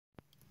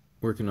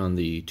working on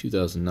the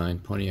 2009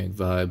 Pontiac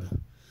Vibe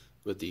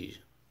with the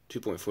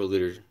 2.4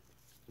 liter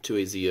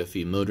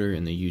 2AZFE motor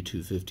and the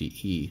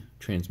U250E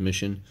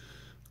transmission.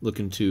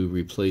 Looking to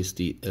replace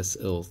the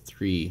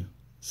SL3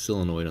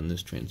 solenoid on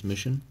this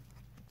transmission.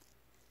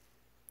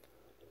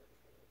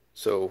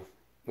 So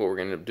what we're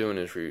going to end up doing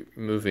is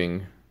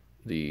removing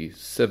the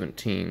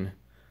 17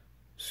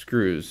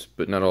 screws,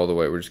 but not all the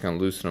way. We're just going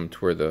to loosen them to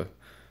where the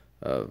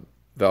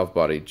valve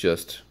body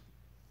just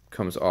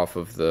comes off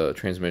of the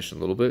transmission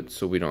a little bit,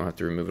 so we don't have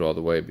to remove it all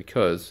the way,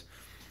 because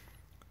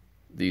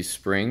these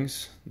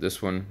springs,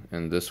 this one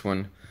and this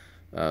one,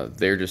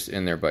 they're just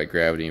in there by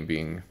gravity and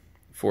being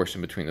forced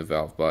in between the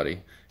valve body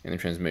and the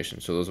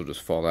transmission, so those will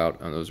just fall out,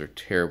 and those are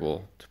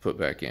terrible to put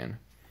back in.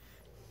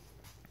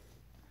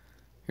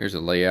 Here's a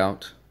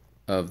layout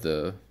of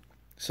the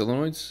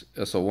solenoids.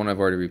 SL1 I've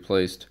already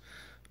replaced,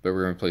 but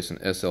we're going to replace an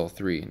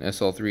SL3. An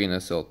SL3 and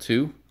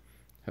SL2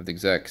 have the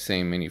exact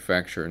same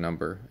manufacturer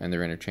number, and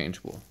they're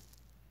interchangeable.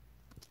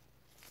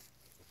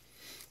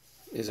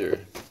 These are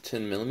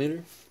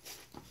 10mm,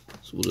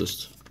 so we'll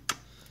just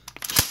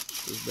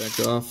put this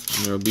back off,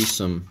 and there will be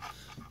some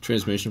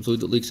transmission fluid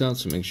that leaks out,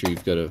 so make sure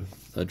you've got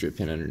a drip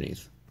pan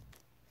underneath.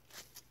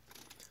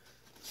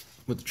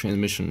 With the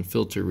transmission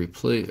filter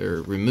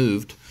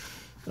removed,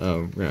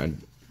 we're going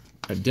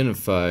to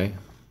identify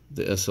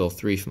the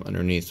SL3 from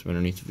underneath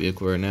the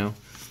vehicle right now.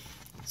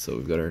 So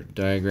we've got our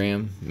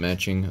diagram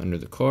matching under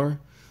the car,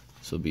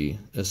 so it'll be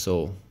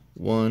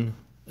SL1,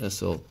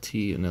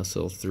 SLT, and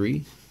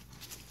SL3.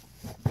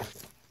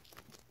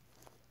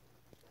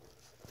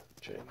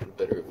 Try to get a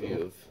better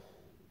view of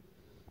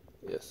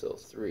the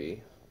SL3.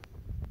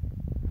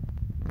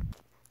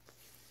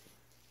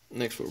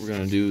 Next, what we're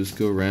going to do is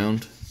go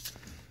around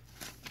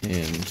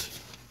and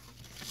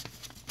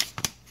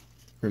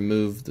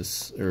remove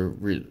this, or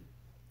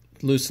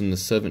loosen the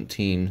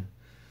 17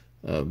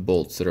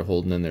 bolts that are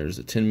holding in there. There's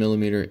a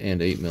 10mm and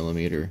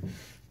 8mm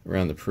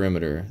around the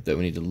perimeter that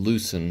we need to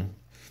loosen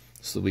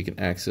so that we can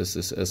access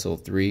this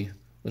SL3.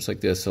 Looks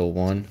like the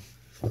SL1.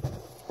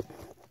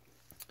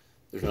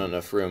 There's not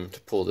enough room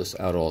to pull this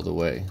out all the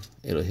way.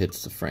 It'll hit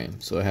the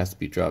frame, so it has to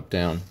be dropped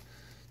down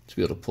to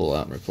be able to pull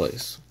out and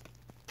replace.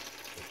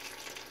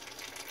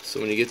 So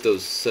when you get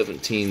those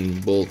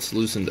 17 bolts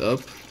loosened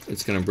up,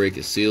 it's going to break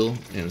a seal,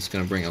 and it's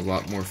going to bring a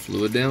lot more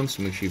fluid down,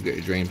 so make sure you've got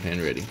your drain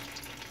pan ready.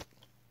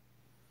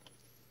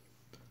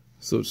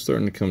 So it's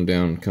starting to come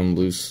down, come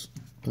loose.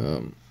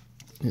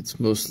 It's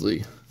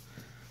mostly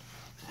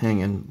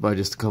hanging by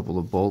just a couple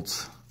of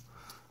bolts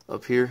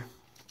up here.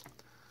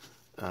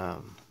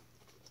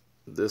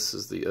 This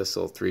is the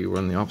SL3. We're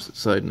on the opposite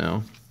side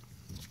now.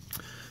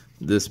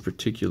 This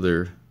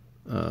particular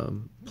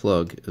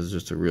plug is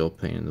just a real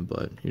pain in the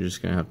butt. You're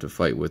just going to have to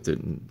fight with it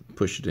and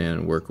push it in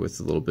and work with it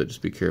a little bit.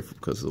 Just be careful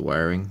because of the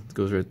wiring that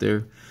goes right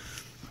there.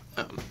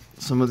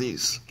 Some of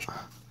these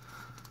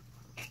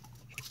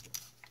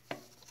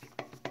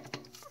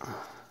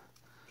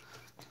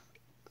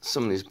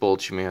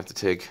bolts you may have to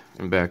take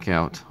and back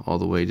out all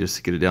the way just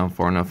to get it down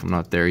far enough. I'm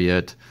not there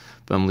yet,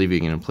 but I'm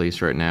leaving it in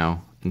place right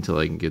now until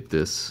I can get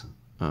this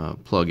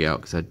plug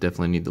out, because I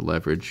definitely need the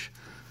leverage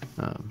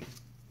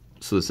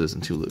so this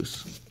isn't too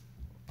loose.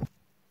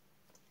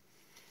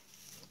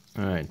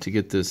 Alright, to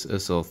get this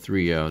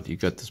SL3 out, you've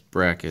got this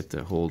bracket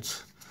that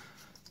holds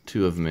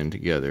two of them in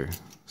together.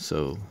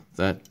 So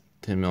that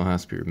 10mm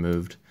has to be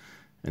removed,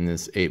 and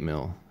this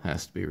 8mm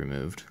has to be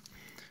removed.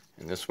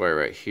 And this wire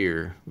right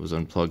here was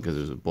unplugged because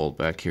there's a bolt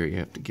back here you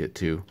have to get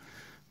to.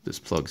 This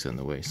plug's in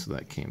the way, so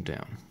that came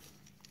down.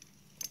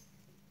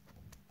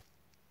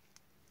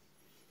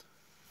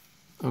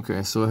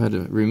 Okay, so I had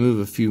to remove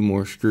a few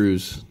more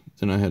screws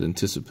than I had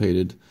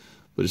anticipated,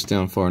 but it's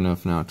down far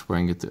enough now to where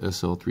I can get the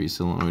SL3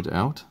 solenoid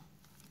out.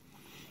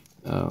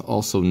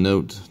 Also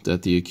note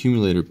that the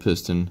accumulator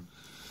piston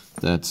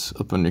that's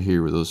up under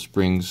here where those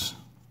springs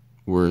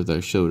were that I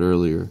showed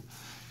earlier,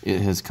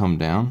 it has come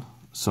down,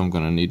 so I'm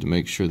going to need to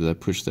make sure that I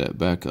push that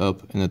back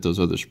up and that those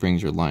other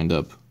springs are lined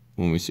up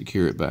when we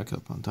secure it back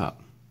up on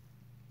top.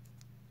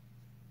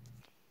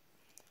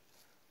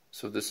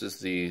 So this is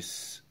the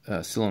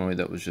solenoid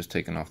that was just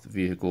taken off the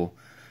vehicle.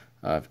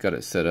 I've got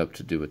it set up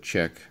to do a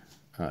check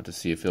to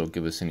see if it'll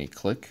give us any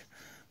click.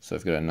 So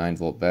I've got a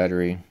 9-volt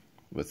battery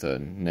with a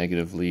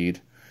negative lead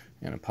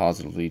and a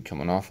positive lead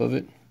coming off of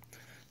it.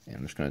 And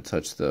I'm just going to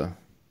touch the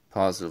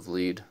positive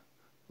lead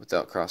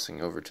without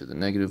crossing over to the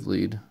negative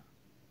lead.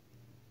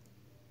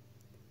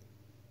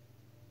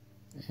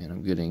 And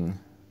I'm getting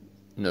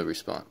no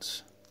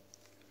response.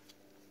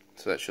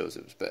 So that shows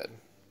it was bad.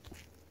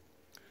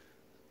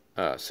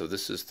 So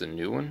this is the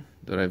new one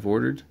that I've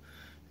ordered,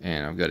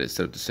 and I've got it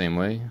set up the same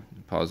way,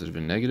 positive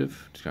and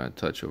negative. Just going to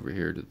touch over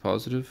here to the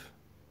positive.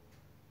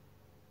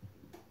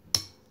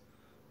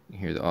 You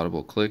hear the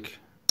audible click,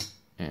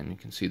 and you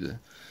can see the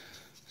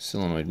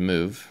solenoid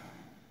move.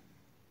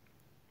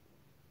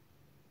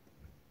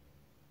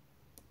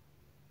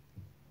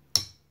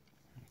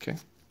 Okay.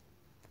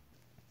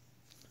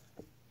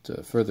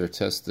 To further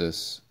test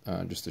this,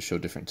 just to show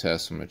different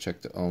tests, I'm going to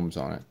check the ohms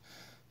on it.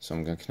 So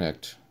I'm going to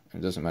connect,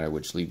 it doesn't matter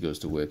which lead goes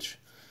to which,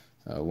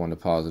 1 to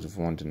positive,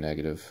 1 to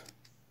negative,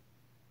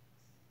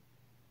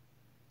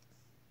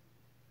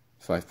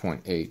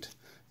 5.8,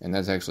 and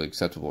that's actually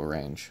acceptable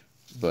range,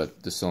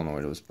 but the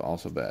solenoid was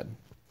also bad.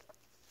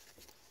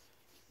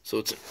 So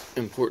it's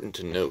important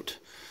to note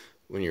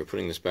when you're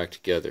putting this back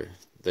together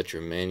that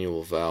your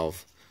manual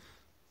valve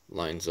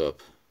lines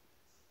up.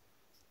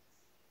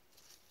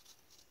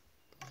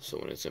 So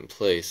when it's in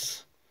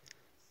place,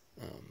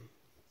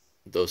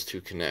 those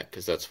two connect,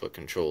 because that's what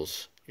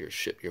controls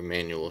your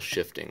manual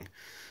shifting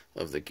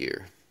of the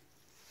gear.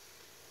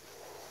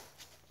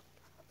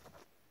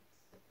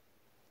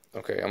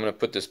 Okay, I'm going to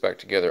put this back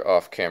together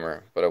off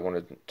camera, but I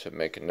wanted to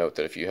make a note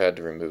that if you had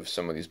to remove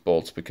some of these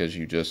bolts because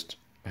you just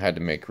had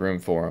to make room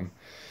for them,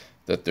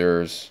 that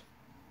there's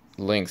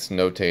lengths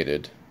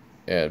notated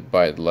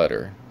by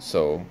letter.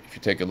 So if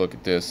you take a look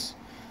at this,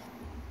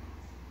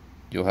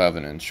 you'll have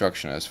an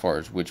instruction as far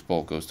as which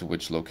bolt goes to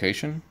which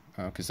location,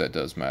 because that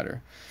does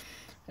matter.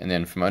 And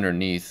then from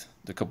underneath,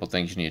 the couple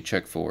things you need to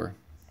check for.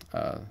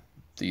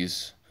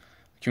 These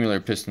accumulator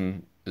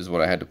piston is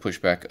what I had to push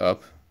back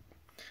up.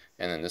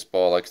 And then this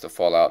ball likes to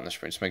fall out in the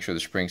spring. Just make sure the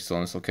spring's still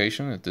in its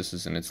location, that this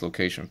is in its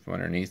location from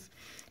underneath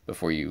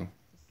before you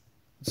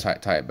tie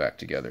it back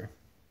together.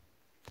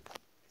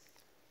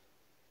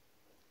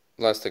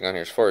 Last thing on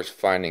here, as far as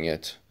finding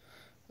it,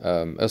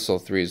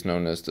 SL3 is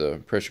known as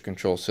the pressure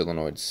control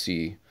solenoid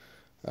C.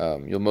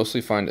 You'll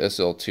mostly find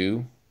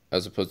SL2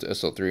 as opposed to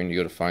SL3 when you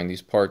go to find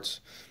these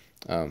parts.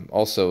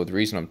 Also, the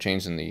reason I'm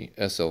changing the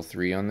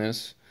SL3 on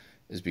this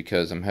is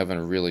because I'm having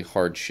a really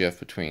hard shift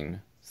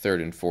between third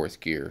and fourth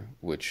gear,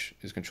 which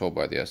is controlled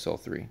by the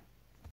SL3.